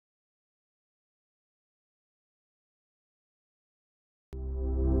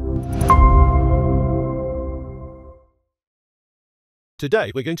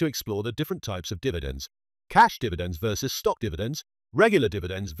Today, we're going to explore the different types of dividends: cash dividends versus stock dividends, regular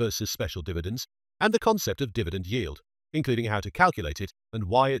dividends versus special dividends, and the concept of dividend yield, including how to calculate it and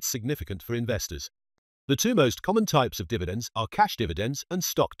why it's significant for investors. The two most common types of dividends are cash dividends and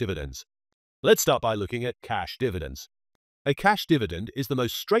stock dividends. Let's start by looking at cash dividends. A cash dividend is the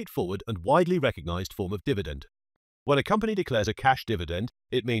most straightforward and widely recognized form of dividend. When a company declares a cash dividend,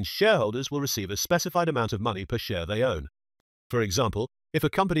 it means shareholders will receive a specified amount of money per share they own. For example, if a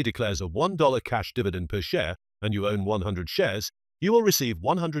company declares a $1 cash dividend per share and you own 100 shares, you will receive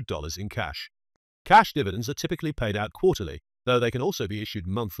 $100 in cash. Cash dividends are typically paid out quarterly, though they can also be issued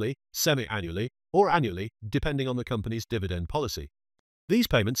monthly, semi-annually, or annually, depending on the company's dividend policy. These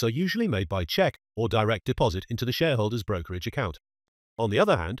payments are usually made by check or direct deposit into the shareholder's brokerage account. On the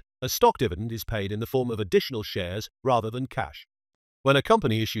other hand, a stock dividend is paid in the form of additional shares rather than cash. When a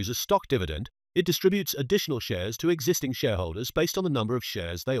company issues a stock dividend, it distributes additional shares to existing shareholders based on the number of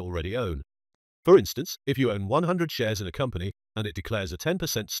shares they already own. For instance, if you own 100 shares in a company and it declares a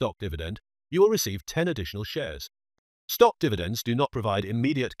 10% stock dividend, you will receive 10 additional shares. Stock dividends do not provide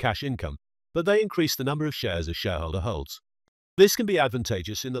immediate cash income, but they increase the number of shares a shareholder holds. This can be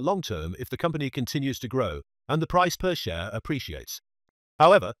advantageous in the long term if the company continues to grow and the price per share appreciates.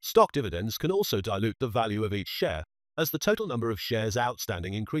 However, stock dividends can also dilute the value of each share as the total number of shares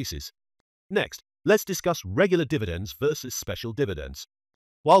outstanding increases. Next, let's discuss regular dividends versus special dividends.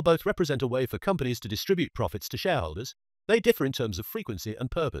 While both represent a way for companies to distribute profits to shareholders, they differ in terms of frequency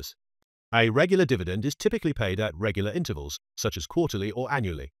and purpose. A regular dividend is typically paid at regular intervals, such as quarterly or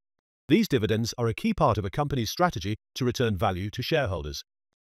annually. These dividends are a key part of a company's strategy to return value to shareholders.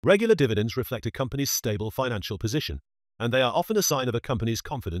 Regular dividends reflect a company's stable financial position, and they are often a sign of a company's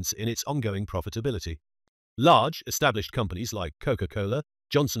confidence in its ongoing profitability. Large, established companies like Coca-Cola,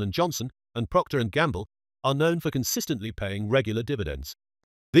 Johnson & Johnson, and Procter & Gamble are known for consistently paying regular dividends.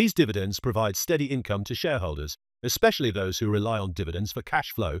 These dividends provide steady income to shareholders, especially those who rely on dividends for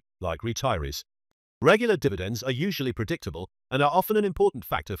cash flow, like retirees. Regular dividends are usually predictable and are often an important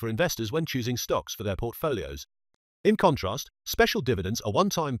factor for investors when choosing stocks for their portfolios. In contrast, special dividends are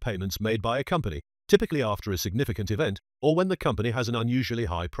one-time payments made by a company, typically after a significant event or when the company has an unusually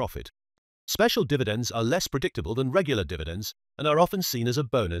high profit. Special dividends are less predictable than regular dividends and are often seen as a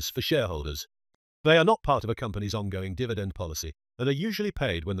bonus for shareholders. They are not part of a company's ongoing dividend policy and are usually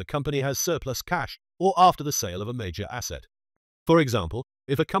paid when the company has surplus cash or after the sale of a major asset. For example,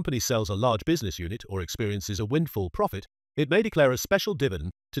 if a company sells a large business unit or experiences a windfall profit, it may declare a special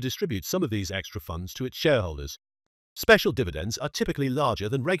dividend to distribute some of these extra funds to its shareholders. Special dividends are typically larger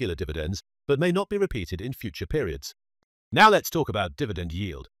than regular dividends, but may not be repeated in future periods. Now let's talk about dividend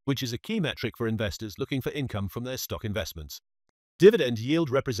yield, which is a key metric for investors looking for income from their stock investments. Dividend yield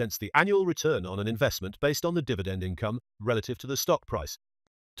represents the annual return on an investment based on the dividend income relative to the stock price.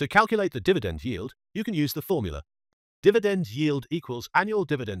 To calculate the dividend yield, you can use the formula: dividend yield equals annual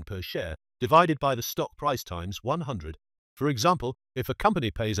dividend per share divided by the stock price times 100. For example, if a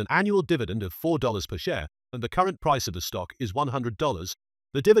company pays an annual dividend of $4 per share and the current price of the stock is $100,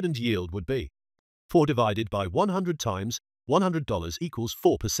 the dividend yield would be 4 divided by 100 times $100 equals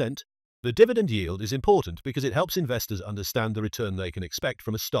 4%. The dividend yield is important because it helps investors understand the return they can expect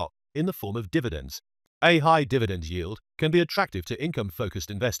from a stock in the form of dividends. A high dividend yield can be attractive to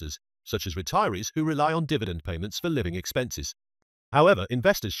income-focused investors, such as retirees who rely on dividend payments for living expenses. However,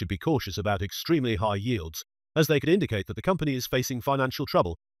 investors should be cautious about extremely high yields, as they could indicate that the company is facing financial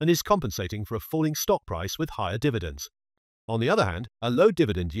trouble and is compensating for a falling stock price with higher dividends. On the other hand, a low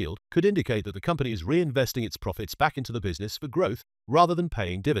dividend yield could indicate that the company is reinvesting its profits back into the business for growth rather than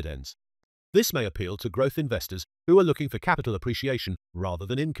paying dividends. This may appeal to growth investors who are looking for capital appreciation rather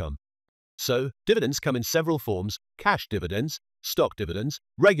than income. So, dividends come in several forms: cash dividends, stock dividends,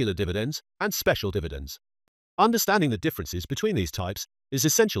 regular dividends, and special dividends. Understanding the differences between these types is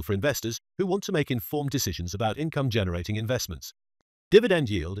essential for investors who want to make informed decisions about income-generating investments. Dividend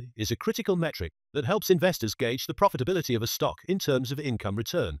yield is a critical metric that helps investors gauge the profitability of a stock in terms of income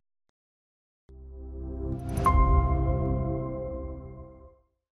return.